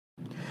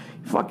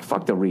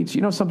Fuck the reads.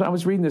 You know, something, I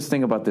was reading this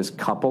thing about this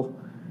couple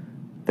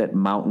that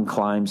mountain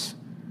climbs,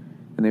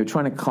 and they were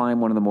trying to climb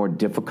one of the more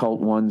difficult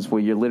ones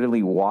where you're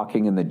literally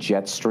walking in the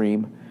jet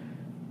stream.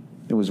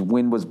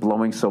 Wind was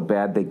blowing so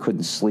bad they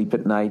couldn't sleep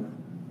at night.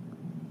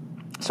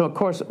 So, of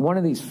course, one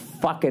of these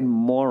fucking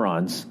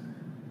morons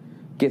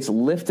gets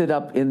lifted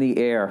up in the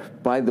air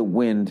by the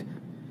wind,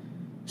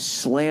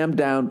 slammed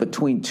down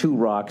between two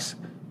rocks.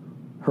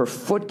 Her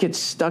foot gets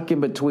stuck in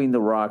between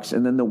the rocks,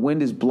 and then the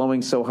wind is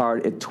blowing so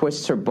hard, it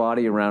twists her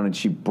body around, and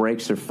she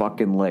breaks her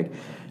fucking leg.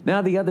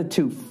 Now the other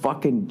two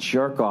fucking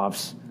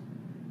jerk-offs,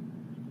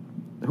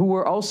 who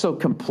were also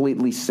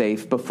completely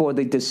safe before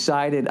they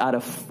decided out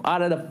of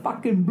the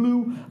fucking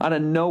blue, out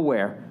of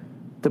nowhere,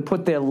 to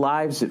put their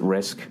lives at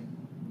risk,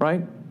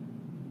 right?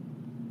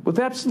 With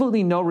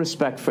absolutely no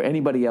respect for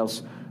anybody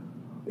else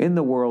in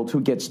the world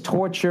who gets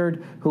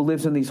tortured, who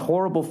lives in these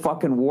horrible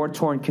fucking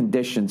war-torn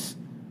conditions.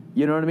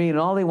 You know what I mean? And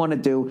all they want to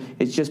do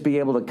is just be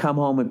able to come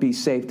home and be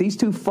safe. These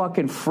two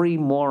fucking free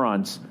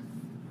morons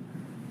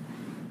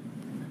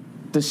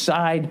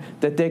decide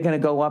that they're going to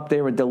go up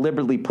there and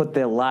deliberately put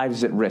their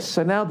lives at risk.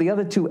 So now the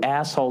other two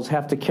assholes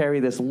have to carry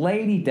this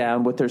lady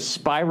down with her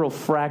spiral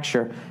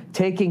fracture,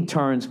 taking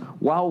turns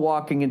while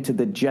walking into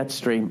the jet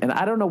stream. And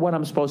I don't know what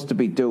I'm supposed to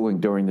be doing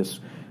during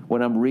this,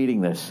 when I'm reading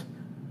this.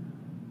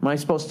 Am I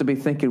supposed to be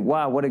thinking,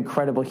 wow, what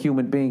incredible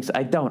human beings?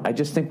 I don't. I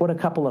just think, what a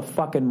couple of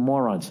fucking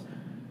morons.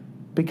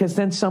 Because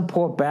then some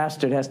poor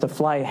bastard has to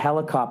fly a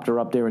helicopter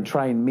up there and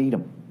try and meet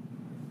him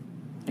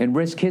and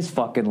risk his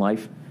fucking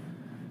life.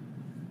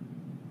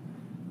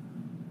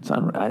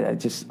 I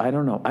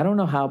don't know. I don't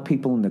know how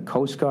people in the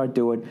Coast Guard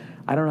do it.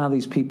 I don't know how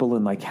these people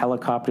in like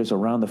helicopters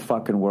around the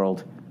fucking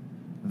world,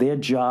 their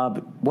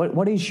job,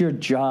 what is your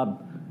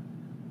job,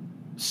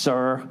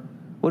 sir?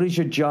 What is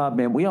your job,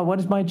 man? What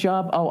is my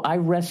job? Oh, I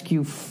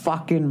rescue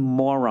fucking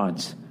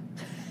morons.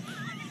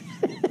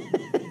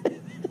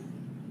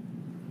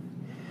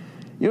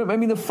 You know, I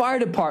mean, the fire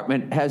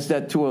department has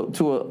that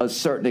to a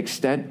certain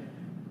extent.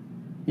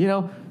 You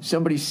know,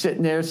 somebody's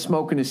sitting there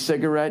smoking a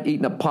cigarette,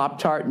 eating a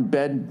Pop-Tart in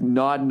bed,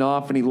 nodding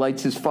off, and he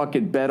lights his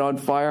fucking bed on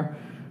fire,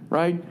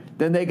 right?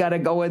 Then they got to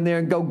go in there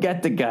and go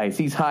get the guys.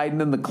 He's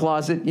hiding in the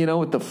closet, you know,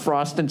 with the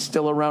frosting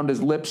still around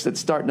his lips that's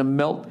starting to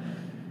melt.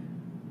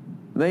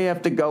 They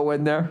have to go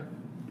in there.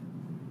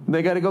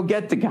 They got to go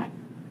get the guy.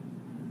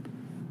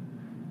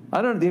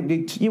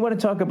 You want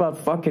to talk about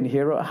fucking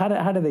hero? How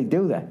do they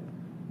do that?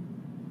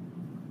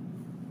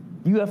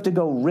 You have to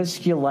go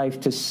risk your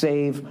life to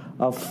save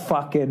a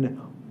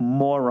fucking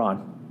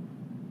moron.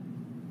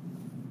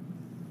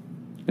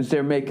 As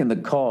they're making the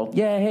call.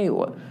 Yeah, hey,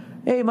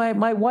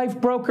 my wife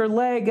broke her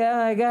leg.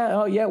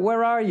 Oh, yeah,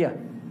 where are you?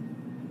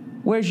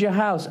 Where's your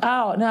house?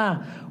 Oh,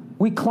 nah,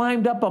 we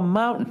climbed up a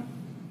mountain.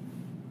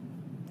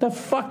 The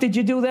fuck did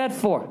you do that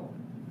for?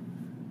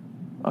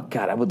 Oh,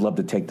 God, I would love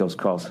to take those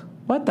calls.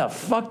 What the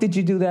fuck did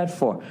you do that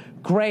for?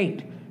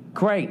 Great.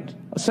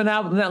 So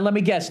now let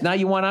me guess. Now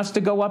you want us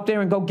to go up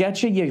there and go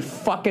get you, you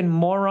fucking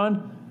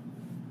moron?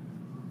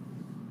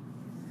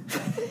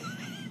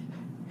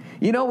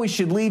 You know we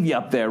should leave you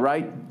up there,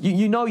 right?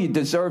 You know you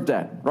deserve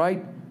that,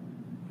 right?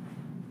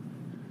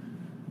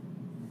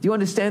 Do you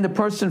understand the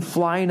person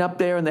flying up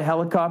there in the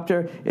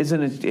helicopter is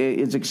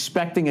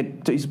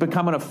expecting he's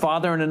becoming a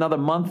father in another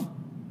month?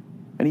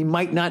 And he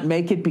might not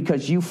make it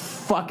because you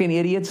fucking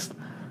idiots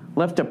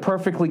left a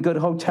perfectly good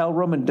hotel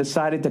room and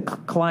decided to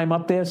climb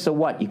up there. So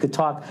what? You could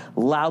talk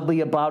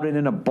loudly about it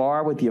in a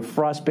bar with your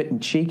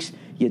frostbitten cheeks,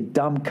 you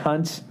dumb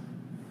cunts.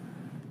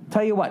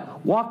 Tell you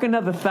what, walk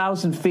another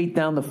 1,000 feet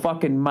down the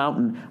fucking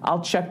mountain.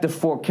 I'll check the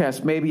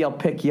forecast. Maybe I'll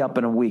pick you up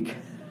in a week.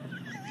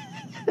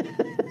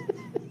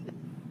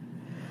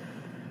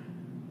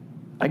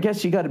 I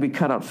guess you got to be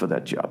cut out for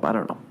that job. I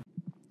don't know.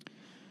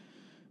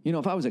 You know,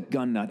 if I was a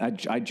gun nut,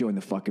 I'd join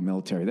the fucking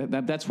military.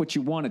 That's what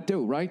you want to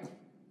do, right?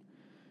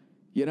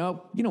 You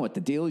know what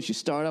the deal is. You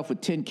start off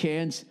with tin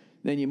cans,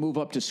 then you move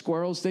up to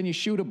squirrels, then you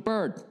shoot a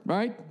bird,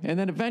 right? And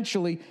then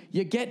eventually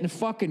you're getting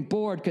fucking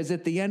bored because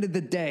at the end of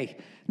the day,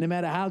 no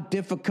matter how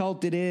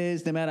difficult it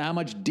is, no matter how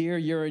much deer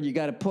urine you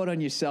got to put on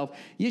yourself,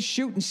 you're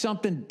shooting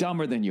something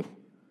dumber than you.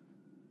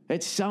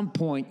 At some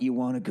point, you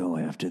want to go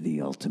after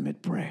the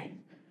ultimate prey,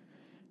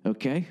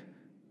 okay?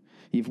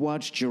 You've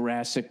watched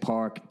Jurassic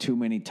Park too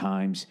many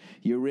times.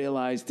 You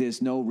realize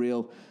there's no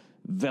real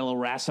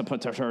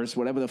velociraptors,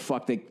 whatever the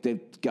fuck they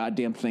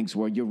goddamn things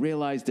were. You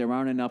realize there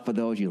aren't enough of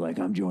those. You're like,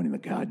 I'm joining the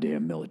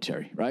goddamn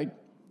military, right?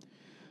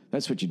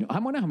 That's what you do. I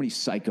wonder how many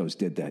psychos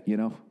did that, you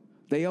know?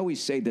 They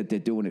always say that they're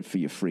doing it for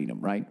your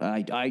freedom, right?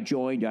 I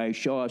joined, I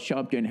saw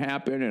something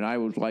happen, and I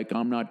was like,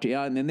 I'm not...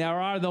 And then there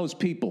are those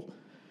people.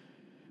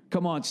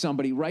 Come on,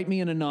 somebody, write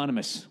me an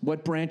anonymous.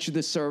 What branch of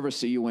the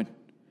service are you in?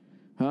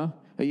 Huh?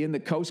 Are you in the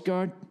Coast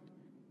Guard?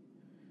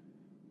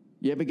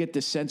 You ever get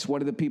the sense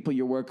one of the people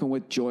you're working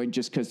with joined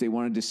just because they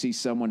wanted to see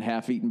someone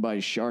half-eaten by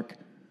a shark?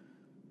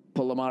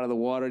 Pull them out of the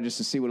water just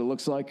to see what it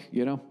looks like,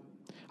 you know?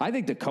 I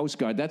think the Coast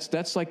Guard,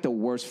 that's like the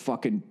worst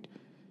fucking,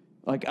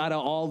 like out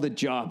of all the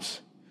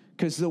jobs,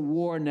 because the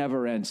war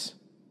never ends.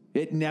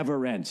 It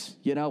never ends.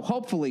 You know,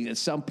 hopefully at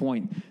some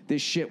point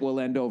this shit will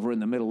end over in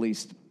the Middle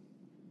East.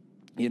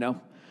 You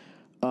know,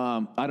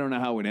 I don't know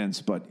how it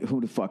ends, but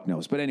who the fuck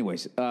knows? But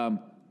anyways,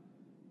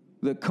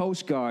 the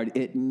Coast Guard,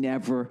 it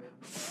never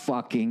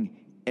fucking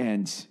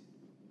ends.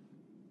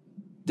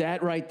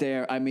 That right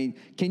there, I mean,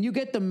 can you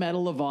get the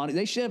Medal of Honor?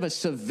 They should have a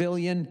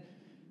civilian,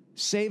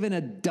 saving a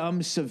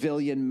dumb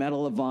civilian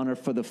Medal of Honor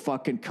for the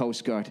fucking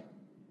Coast Guard.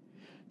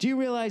 Do you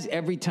realize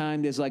every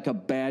time there's like a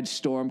bad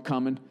storm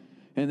coming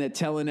and they're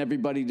telling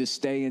everybody to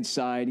stay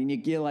inside and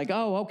you're like,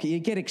 oh, okay, you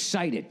get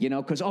excited, you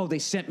know, because, oh, they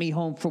sent me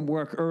home from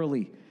work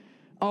early.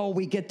 Oh,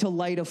 we get to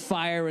light a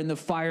fire in the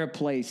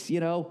fireplace, you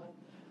know.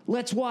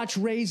 Let's watch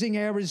Raising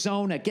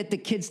Arizona. Get the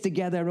kids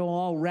together and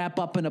all wrap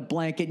up in a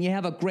blanket and you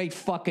have a great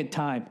fucking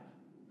time.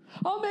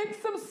 I'll make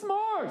some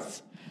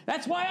s'mores.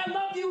 That's why I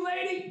love you,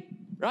 lady.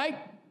 Right?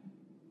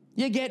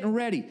 You're getting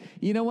ready.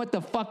 You know what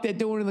the fuck they're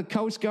doing in the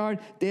Coast Guard?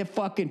 Their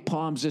fucking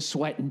palms are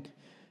sweating.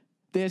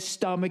 Their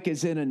stomach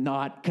is in a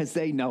knot because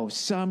they know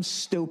some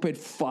stupid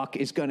fuck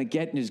is going to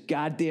get in his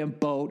goddamn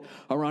boat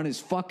or on his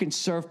fucking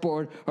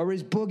surfboard or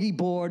his boogie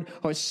board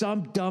or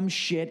some dumb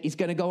shit. He's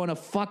going to go on a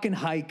fucking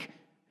hike.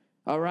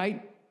 All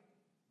right?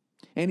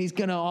 And he's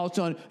going to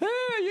also,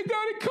 hey, you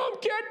got to come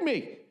get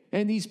me.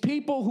 And these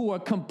people who are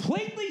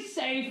completely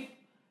safe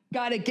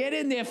got to get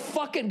in their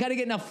fucking, got to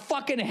get in a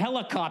fucking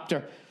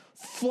helicopter,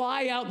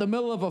 fly out in the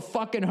middle of a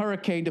fucking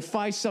hurricane to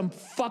find some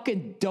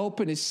fucking dope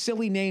in his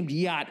silly named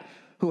yacht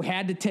who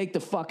had to take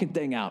the fucking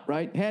thing out,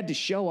 right? Had to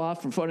show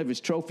off in front of his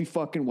trophy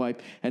fucking wife.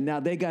 And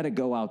now they got to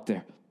go out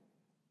there.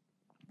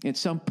 And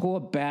some poor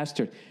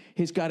bastard,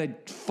 he's got to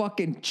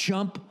fucking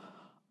jump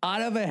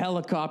out of a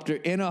helicopter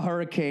in a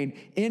hurricane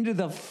into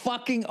the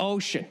fucking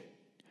ocean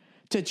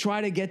to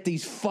try to get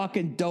these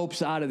fucking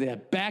dopes out of there,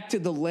 back to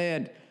the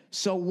land.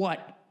 So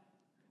what?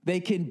 They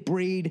can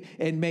breed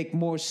and make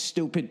more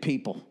stupid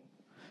people.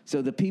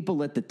 So the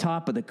people at the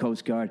top of the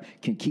Coast Guard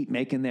can keep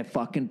making their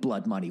fucking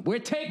blood money. We're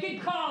taking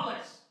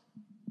callers.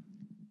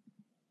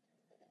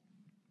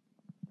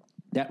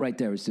 That right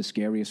there is the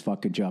scariest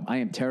fucking job. I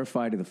am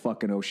terrified of the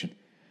fucking ocean.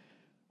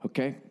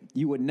 Okay?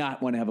 You would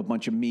not want to have a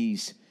bunch of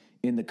me's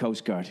in the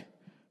Coast Guard.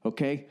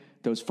 Okay?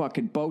 Those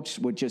fucking boats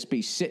would just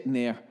be sitting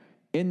there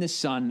in the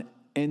sun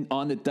and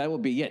that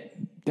would be it.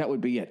 That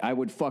would be it. We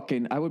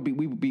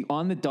would be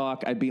on the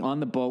dock. I'd be on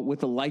the boat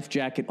with a life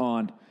jacket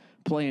on,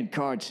 playing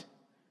cards.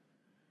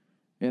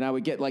 And I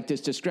would get like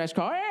this distress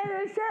call. Hey, we're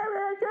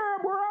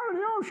out of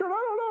the ocean. I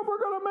don't know if we're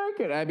going to make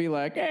it. I'd be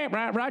like, hey,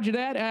 roger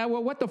that.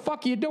 Well, what the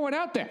fuck are you doing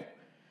out there?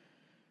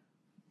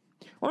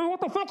 Well, what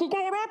the fuck are you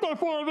going out there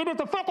for? I mean, it's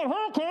a fucking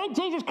hurricane.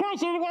 Jesus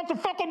Christ, you want the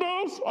fucking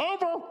news?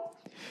 Over.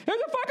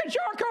 There's a fucking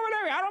shark coming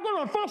at me. I don't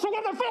give a fuck. So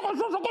what the fuck is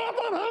this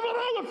goddamn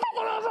you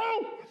fucking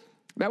asshole?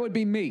 That would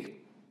be me.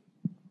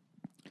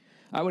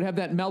 I would have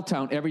that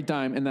meltdown every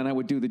time, and then I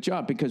would do the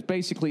job. Because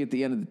basically, at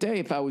the end of the day,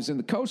 if I was in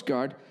the Coast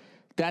Guard,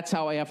 that's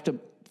how I have to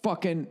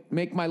fucking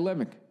make my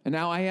living. And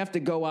now I have to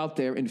go out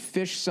there and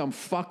fish some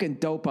fucking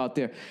dope out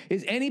there.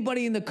 Is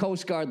anybody in the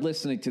Coast Guard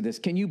listening to this?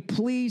 Can you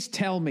please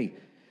tell me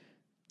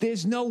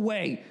there's no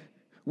way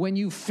when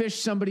you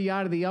fish somebody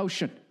out of the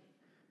ocean,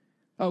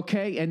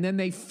 okay, and then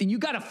you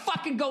got to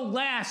fucking go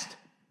last.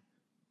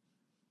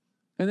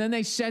 And then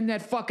they send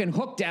that fucking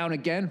hook down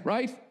again,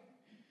 right?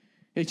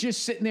 It's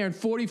just sitting there in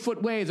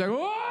 40-foot waves, like,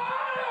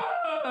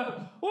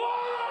 whoa,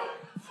 whoa,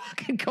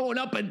 fucking going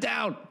up and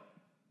down.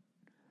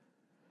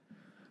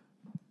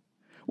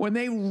 When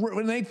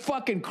they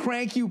fucking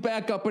crank you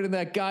back up into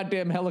that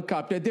goddamn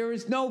helicopter, there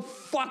is no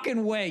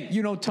fucking way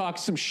you don't talk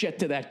some shit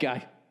to that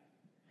guy.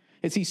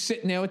 Is he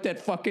sitting there with that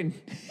fucking,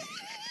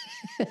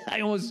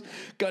 I almost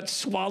got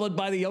swallowed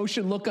by the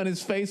ocean look on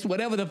his face,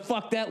 whatever the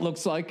fuck that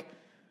looks like.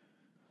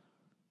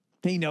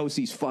 He knows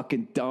he's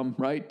fucking dumb,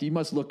 right? You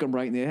must look him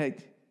right in the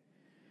head.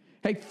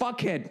 Hey,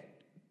 fuckhead.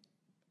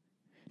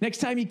 Next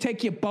time you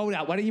take your boat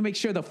out, why don't you make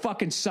sure the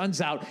fucking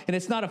sun's out and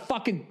it's not a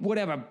fucking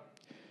whatever.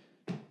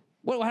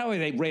 How do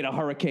they rate a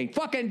hurricane?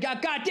 Fucking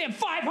goddamn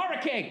 5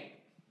 hurricane.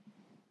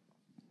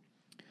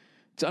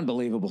 It's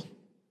unbelievable.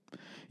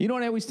 You know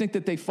what I always think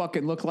that they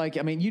fucking look like?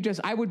 I mean,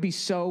 I would be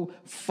so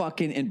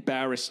fucking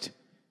embarrassed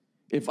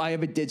if I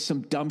ever did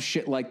some dumb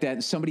shit like that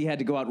and somebody had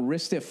to go out and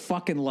risk their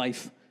fucking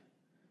life.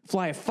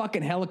 Fly a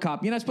fucking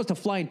helicopter. You're not supposed to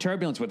fly in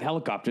turbulence with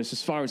helicopters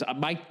as far as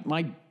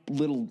my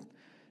little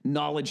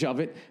knowledge of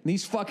it. And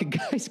these fucking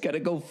guys got to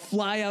go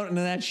fly out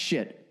into that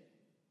shit.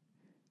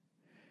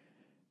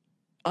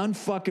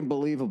 Unfucking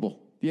believable.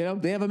 You know,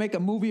 they ever make a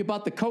movie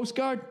about the Coast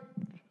Guard?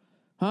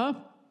 Huh?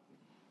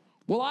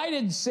 Well, I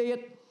didn't see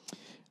it.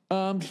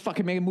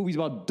 Fucking making movies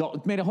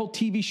about, made a whole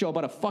TV show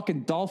about a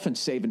fucking dolphin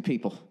saving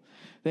people.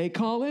 They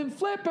call him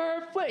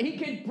Flipper. He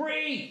can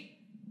breathe.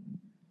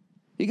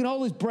 He can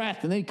hold his breath,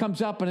 and then he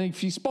comes up, and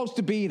he's supposed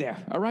to be there,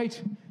 all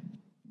right?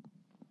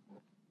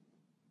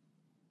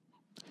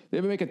 They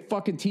ever make a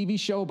fucking TV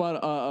show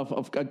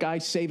about a guy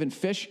saving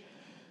fish,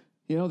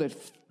 you know, that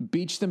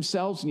beach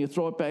themselves, and you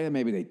throw it back?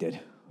 Maybe they did.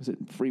 Was it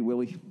Free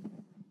Willy?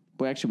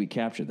 Boy, actually, we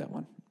captured that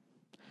one.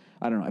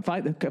 I don't know.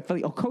 If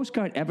a Coast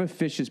Guard ever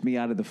fishes me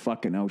out of the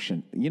fucking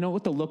ocean, you know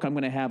what the look I'm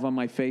going to have on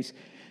my face? Do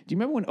you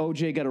remember when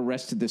OJ got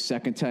arrested the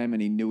second time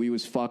and he knew he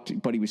was fucked,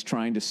 but he was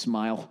trying to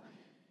smile?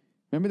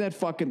 Remember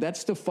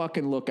that's the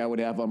fucking look I would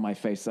have on my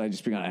face. I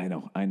just be going,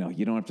 I know.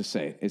 You don't have to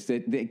say it. It's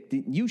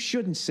that you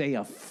shouldn't say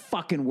a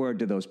fucking word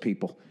to those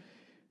people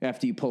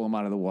after you pull them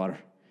out of the water.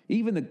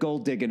 Even the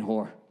gold digging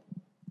whore.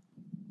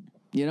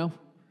 You know?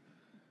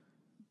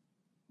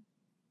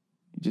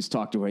 You just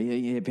talk to her. Have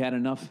you had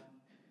enough?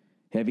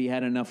 Have you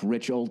had enough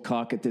rich old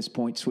cock at this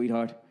point,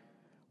 sweetheart?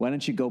 Why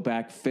don't you go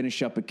back,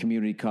 finish up at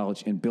community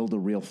college, and build a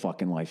real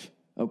fucking life,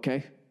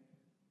 okay?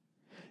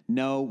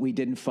 No, we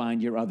didn't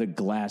find your other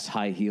glass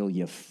high heel,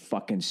 you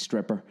fucking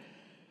stripper.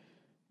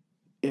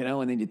 You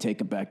know, and then you take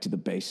them back to the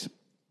base.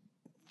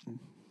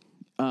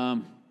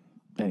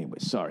 Anyway,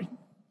 sorry.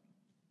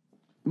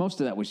 Most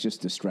of that was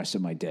just the stress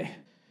of my day.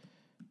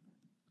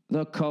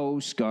 The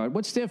Coast Guard,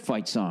 what's their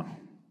fight song?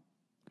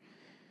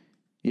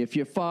 If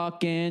you're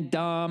fucking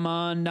dumb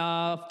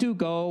enough to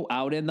go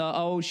out in the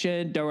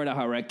ocean during a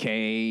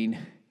hurricane,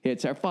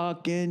 it's our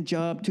fucking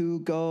job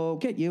to go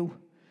get you,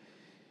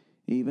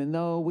 even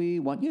though we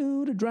want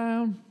you to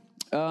drown.